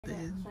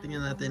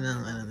Tingnan natin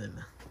ang ano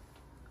nila.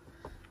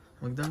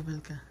 Mag-doorbell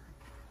ka.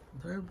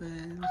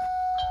 Doorbell.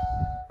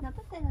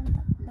 Dapat talang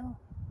tatlo.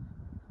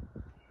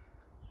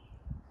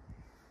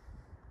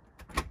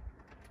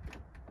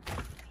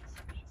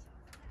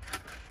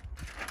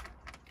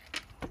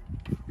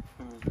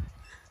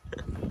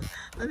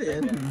 Ano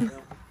yan?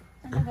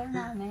 Ang tagal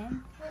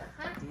namin.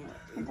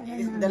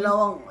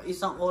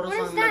 Isang oras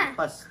ang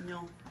nagpas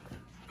nyo.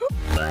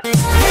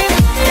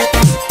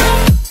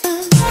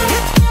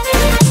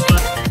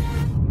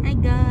 Hi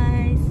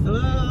guys!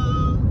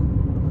 Hello!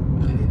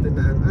 Dito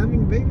na ang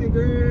aming baby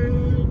girl.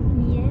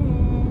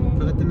 Yeah!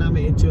 Pakita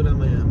namin itsura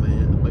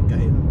maya-maya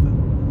pagkain pa.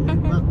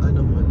 Bak,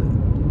 ano mo na.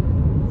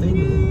 Ay,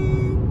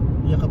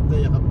 yakap na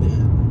yan.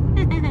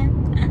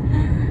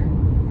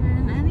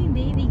 Ang aming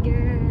baby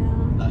girl.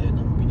 Tayo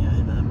ng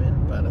biniyahin namin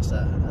para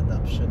sa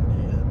adoption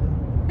niya.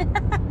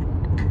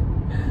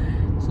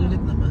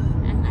 Sulit naman.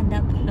 Ang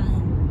adoption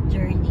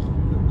journey.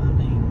 Ang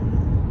aming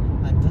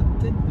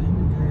adopted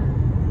baby girl.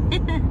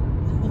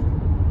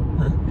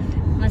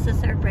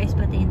 Masa-surprise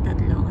pati yung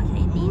tatlo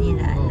kasi hindi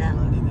nila alam.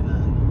 Oo, hindi nila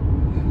alam.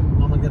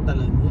 Baka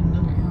magdatalan yun,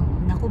 no?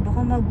 Naku,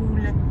 baka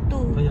magulat to.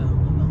 Kaya nga,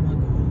 baka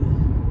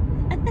magulat.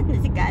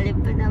 Si Caleb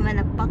pa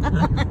naman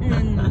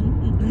napakanon.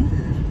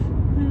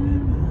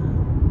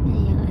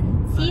 Ayun.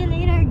 See you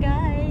later,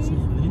 guys! See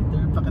you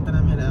later. Pakita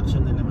namin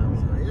reaction nila,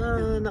 mami. So,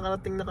 ayan,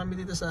 nakarating na kami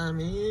dito sa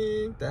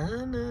aming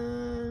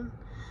tahanan.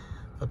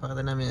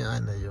 Papakita namin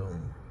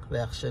yung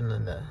reaction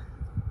nila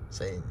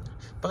sa inyo.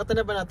 Pakita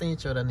na ba natin yung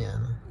itsura ni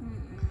Ano?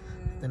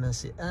 Ito na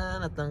si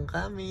Ann at ang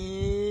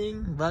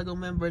kaming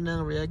bagong member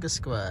ng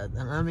Riegosquad,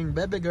 ang aming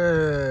baby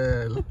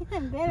girl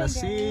na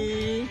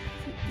si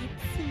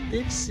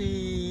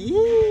Tipsy.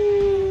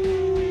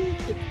 Yay!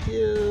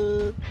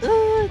 Cute!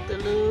 Ah,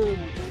 tulog!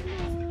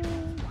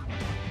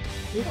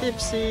 Hey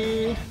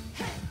Tipsy!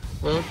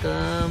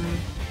 Welcome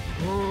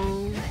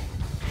home!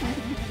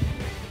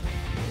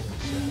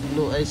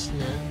 Blue eyes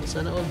niya.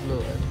 Sana all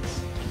blue eyes.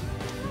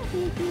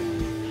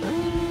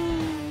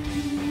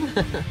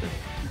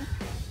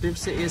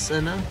 Tipsy is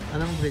anong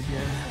breed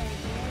niya?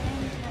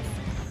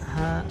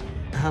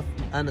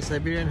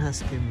 Siberian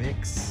Husky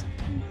mix.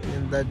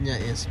 Yung dad niya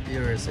is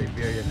pure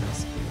Siberian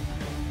Husky.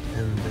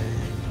 And then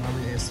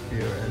mommy is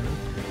pure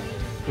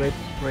Great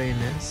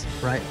Pyrenees.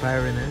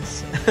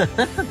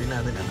 Hindi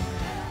natin alam.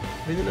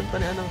 Binilan pa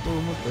ni anong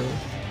kumo to.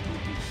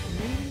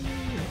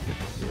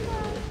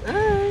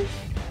 Hi!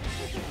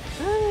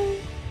 Hi!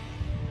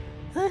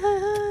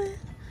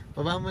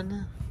 Baba mo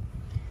na.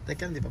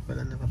 Teka, hindi pa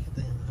pala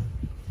napapatay.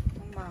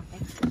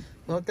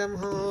 Welcome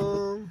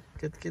home.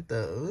 Cute.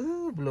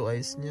 Blue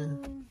eyes niya.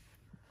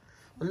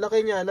 Ang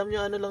laki niya. Alam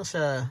niyo ano lang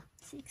siya.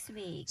 6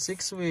 weeks.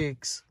 6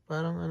 weeks.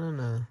 Parang ano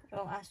na.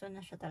 Pero aso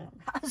na siya talaga.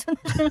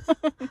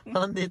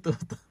 Parang dito.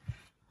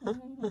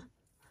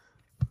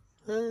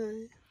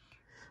 Hi.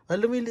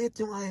 Lumiliit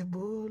yung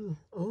eyeball.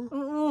 Oh.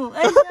 Oo.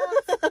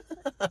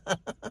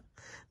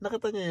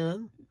 Nakita niyo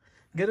yun?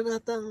 Ganun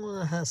ata ang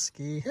mga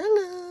husky.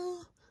 Hello.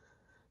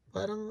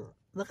 Parang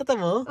nakita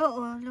mo?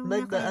 Oo,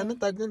 lumaki. Ano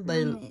tag nun?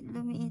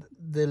 Lumiit.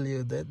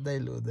 Diluted.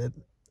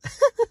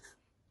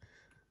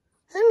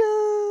 Hello!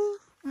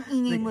 Ang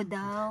ingay mo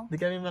daw. Di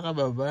kami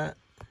makababa.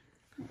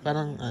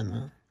 Parang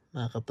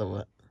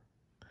nakakatawa.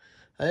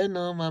 Ayun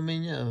o,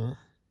 mami niya o.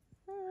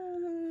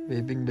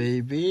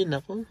 Baby,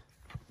 naku.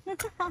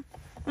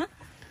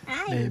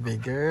 Baby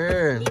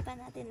girl. Hindi pa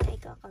natin na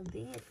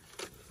ikakabit.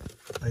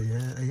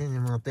 Ayan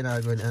yung mga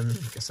tinago niyan.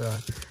 Kasi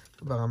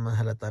baka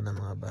mahalata ng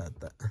mga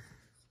bata.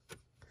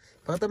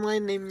 Pakita mo nga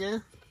yung name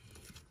niya.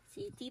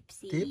 Si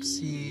Tipsy.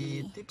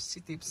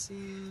 Tipsy.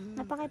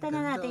 Napakita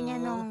na natin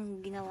yan nung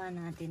ginawa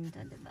natin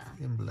to, diba?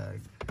 Yung vlog.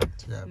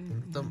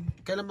 Shopping.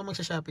 Kailan ba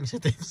magsha-shopping si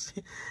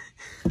Tipsy?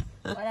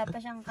 Wala pa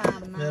siyang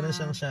kama. Meron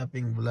siyang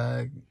shopping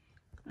vlog.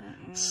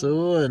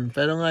 Soon.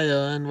 Pero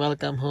ngayon,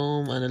 welcome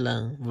home,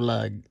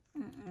 vlog.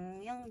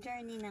 Yung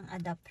journey ng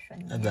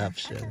adoption niya.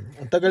 Adoption.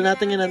 Ang tagal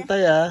natin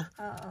inantay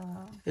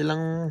Oo.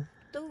 Ilang?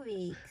 2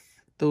 weeks.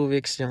 2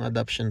 weeks yung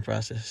adoption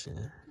process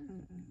niya.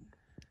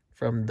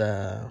 From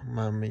the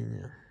mommy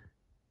niya.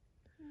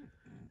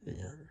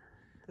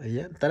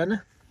 Ayan. Tara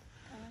na.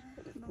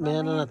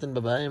 Ngayon na natin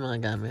baba yung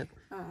mga gamit.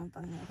 Oo,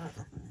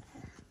 pangyayon.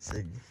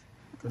 Sige.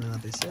 Kunin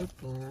natin yung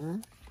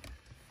cellphone.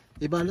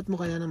 Ibalot mo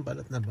kaya ng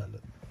balot na balot.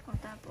 O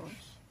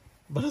tapos?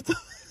 Balot to.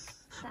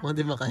 Mga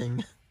di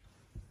makahinga.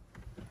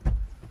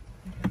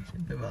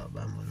 Siyempre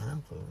baba mo na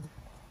ako.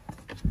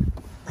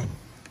 Ay.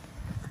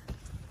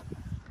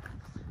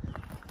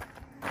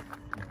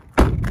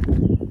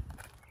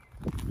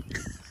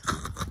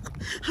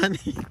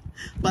 Honey,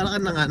 parang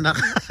ka nanganak.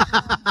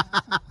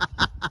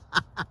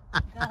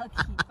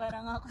 Gagi,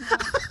 parang ako na.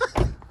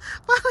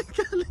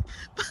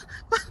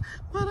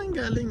 Parang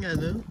galing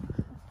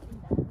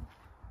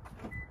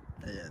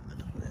Ayan,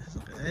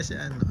 okay. Si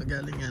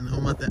galing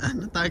umate,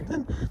 tag na,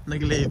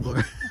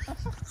 nag-labor.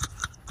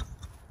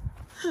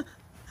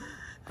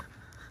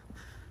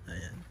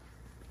 Ayan.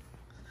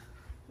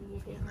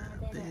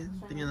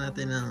 Tingnan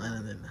natin ang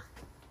nila.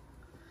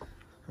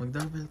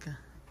 Mag-doorbell ka.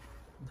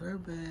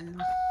 Doorbell.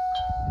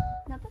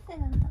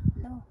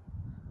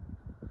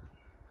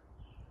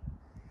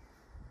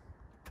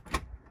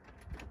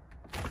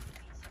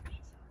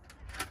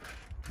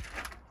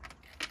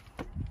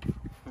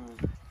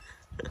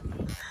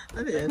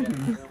 yan?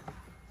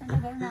 Ang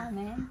tagal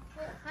namin.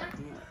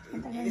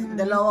 Ang tagal namin.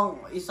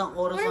 Dalawang isang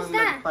oras ang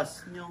nagpas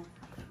nyo.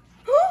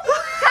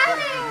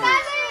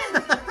 Cousin!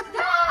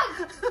 Dog!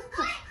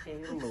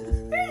 Hello.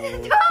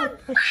 Dog!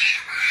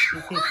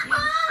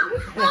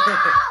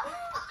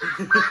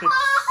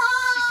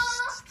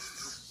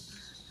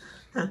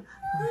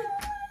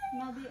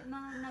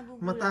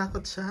 Nagugulat.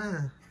 Matakot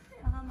siya.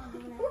 Baka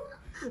magulat.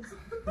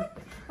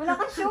 Wala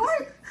ka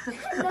short!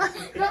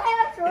 No, I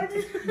have short.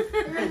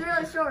 It's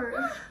real short.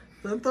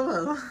 Tantawa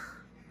ako.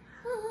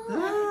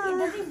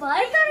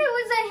 I thought it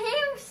was a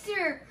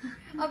hamster.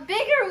 A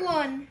bigger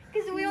one.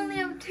 Because we only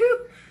have two.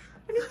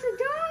 But it's a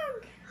dog.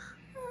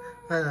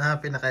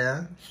 Happy na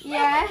kaya?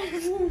 Yeah.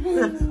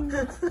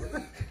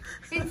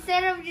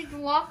 Instead of just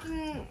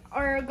walking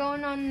or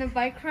going on the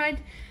bike ride,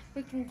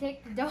 we can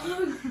take the dog.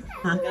 We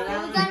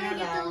gotta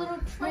get the little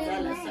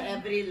trail. Sa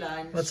every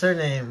lunch. What's her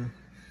name?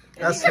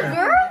 Ask It's a her.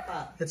 girl?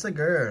 It's a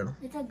girl.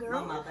 It's a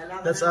girl? Mama,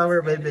 kailangan That's na our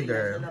sa baby every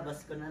girl. lunch, sa labas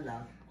ko na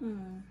lang.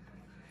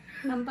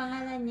 Ang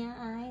pangalan niya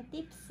ay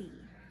Tipsy.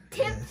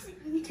 Tipsy?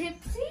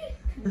 Tipsy?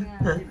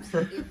 Yeah.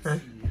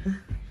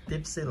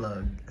 Tipsy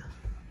log.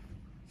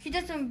 She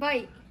doesn't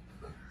bite.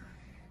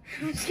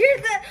 I'm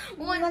scared that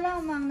one.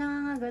 Wala mang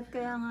nangangagat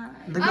kaya nga.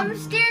 I'm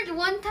scared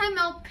one time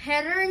I'll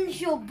pet her and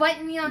she'll bite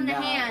me on the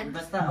hand.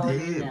 Basta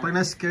Hindi, pag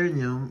na-scare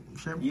nyo,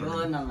 syempre.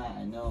 yun na nga,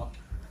 ano.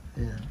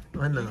 Yeah.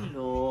 Ano?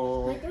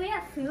 Hello. Do we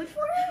have food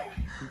for it?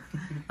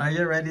 Are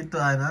you ready to,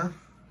 ano?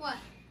 What?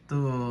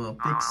 To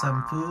pick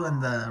some poo on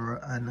the,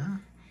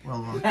 ano?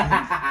 Well,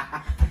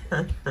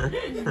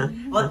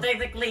 Well,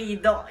 technically,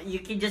 you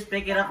can just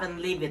pick it up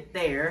and leave it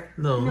there.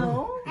 no.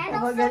 And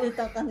also,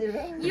 Magalita ka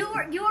nila. you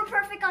were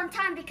perfect on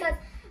time because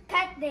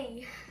pet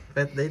day.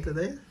 Pet day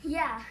today?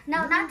 Yeah.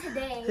 No, not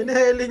today.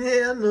 Hinaheli niya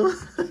yung ano.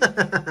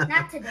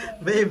 Not today.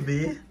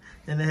 Baby.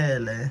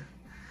 Hinaheli.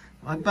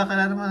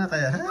 Magpakala naman na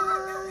kaya.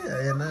 Hi!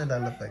 Ayan na,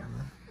 lalapag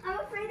na.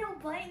 I'm afraid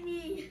it'll bite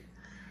me.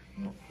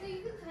 So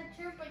you can touch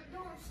her, but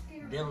don't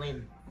scare her. Dylan.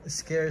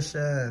 Scare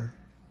siya.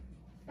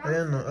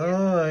 Ayan o.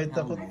 Oh, ay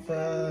takot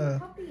pa.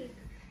 Puppy.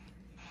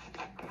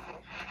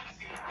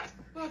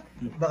 Look.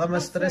 Baka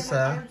ma-stress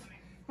ha.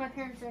 My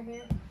parents are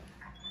here.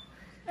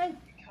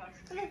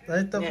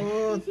 Ay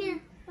takot. He's here.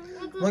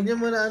 Look, look. Huwag niyo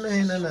muna ano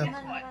hinanap.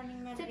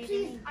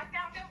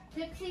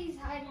 Tipsy's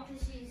hiding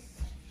because she's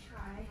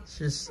shy.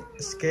 She's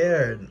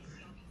scared.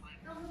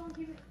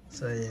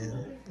 So ayan.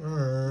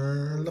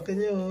 Ah,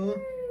 laki niyo.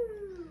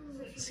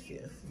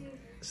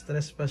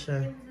 Stress pa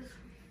siya.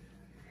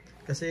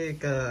 Kasi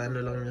ano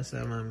lang niya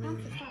sa mami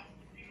niya.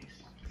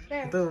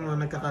 There. Ito mga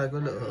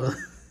nagkakagulo. Oh.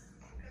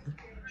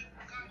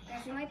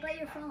 She might bite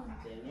your phone.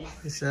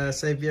 It's a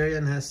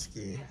Siberian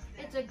Husky.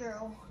 It's a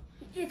girl.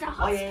 It's a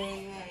Oh,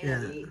 husky.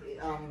 yeah.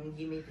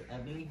 He made, I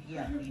believe, he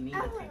made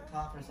a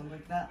TikTok or something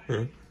like that.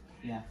 Huh?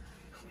 Yeah.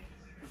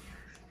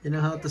 You know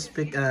how to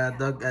speak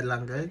dog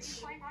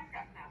language?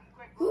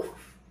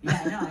 Yeah,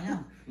 I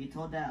know. He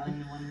told that on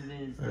one of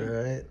his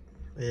Alright.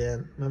 Ayan.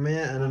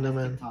 Mamaya ano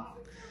naman. TikTok.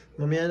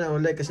 Mamaya na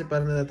uli kasi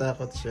parang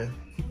natatakot siya.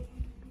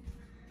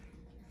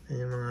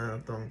 Ayan yung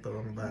mga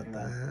tuwang-tuwang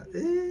bata.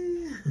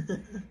 Eh.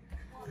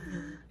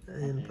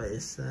 Ayun pa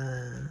isa.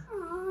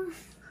 Aw,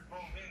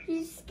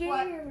 he's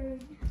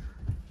scared.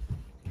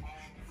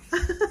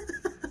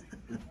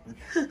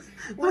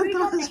 When we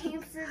got the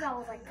hamsters, I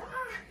was like,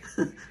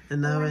 ah.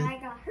 And now When when, I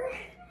got her.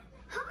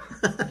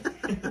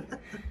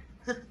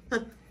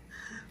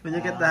 when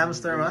you get the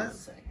hamster, what?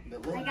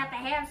 When I got the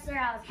hamster,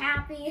 I was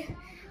happy.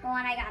 But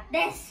when I got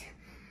this,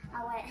 I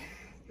went.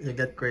 You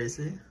get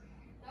crazy?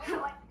 I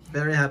went.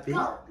 Very happy?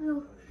 Oh.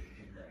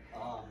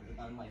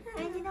 On my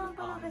Ay, hindi naman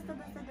pala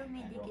basta-basta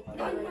dumidikit.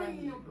 Wala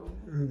dito.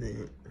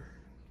 Hindi.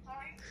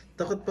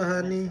 Takot pa,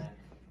 honey.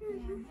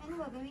 Ano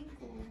ba gawin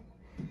ko?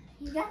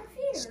 You got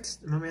fear.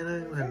 Mamaya na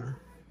yung ano.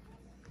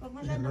 Huwag mo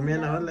Ayan, na mamaya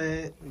na uli.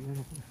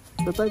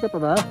 Tatay ka pa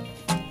ba?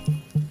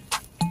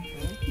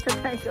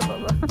 Tatay ka pa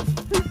ba?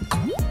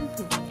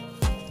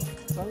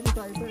 Bakit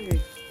tayo pa eh?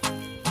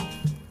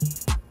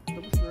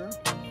 Tapos na?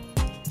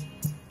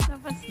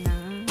 Tapos na.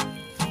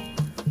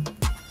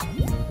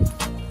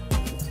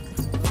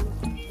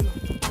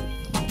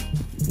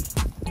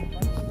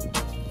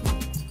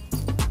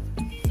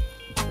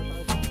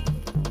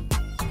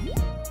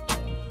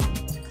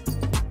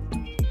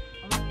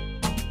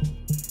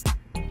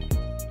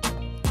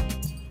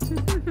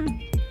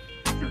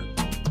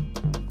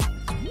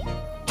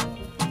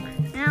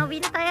 Uwi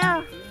na tayo.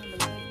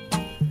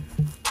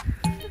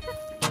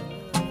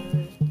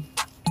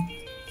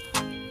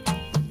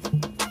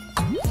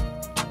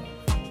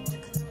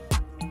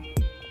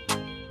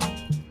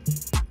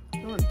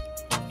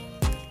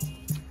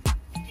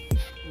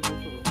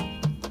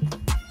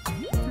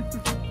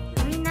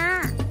 Uwi na.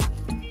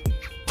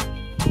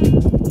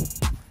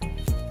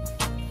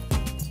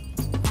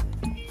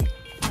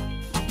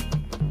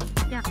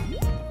 Jack.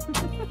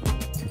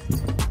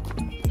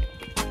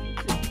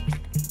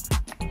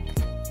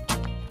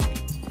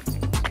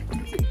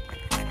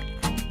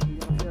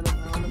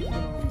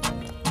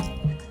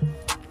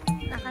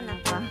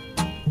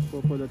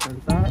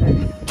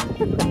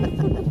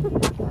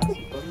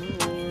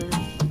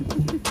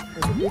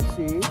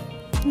 Dipsy.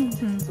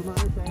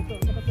 Sumakay pa ito.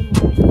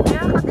 Nakatanong.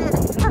 Kaya ka din.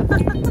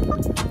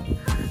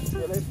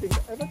 Wala yung pink.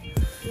 Ay, ba't?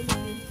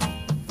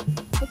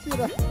 Ba't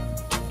sira?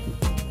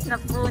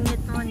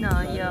 Napunit mo na.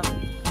 Yuck.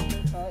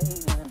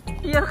 Kain na.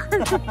 Yuck.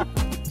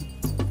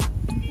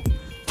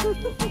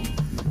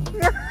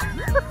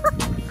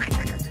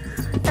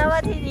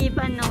 Tawad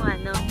hinipan nung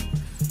ano.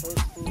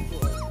 First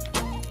pupo.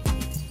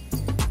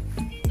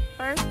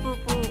 First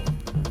pupu.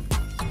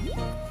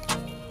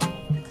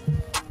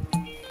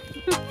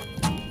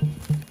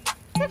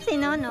 Si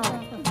Nono.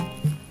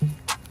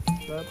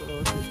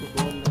 Tapos,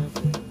 isubuhan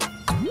natin.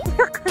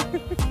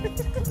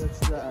 That's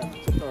the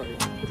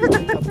tutorial.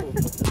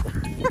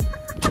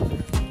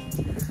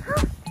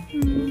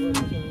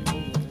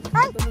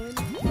 Ay!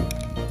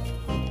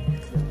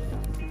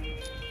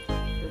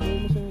 Gagawin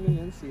mo siya ng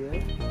ganyan, siya.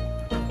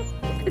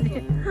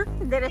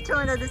 Diretso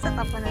mo na doon sa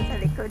tapunan sa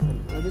likod.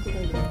 Dito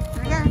tayo.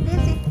 Ayan,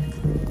 Dipsy.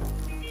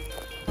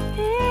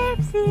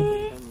 Dipsy.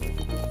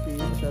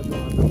 Masyado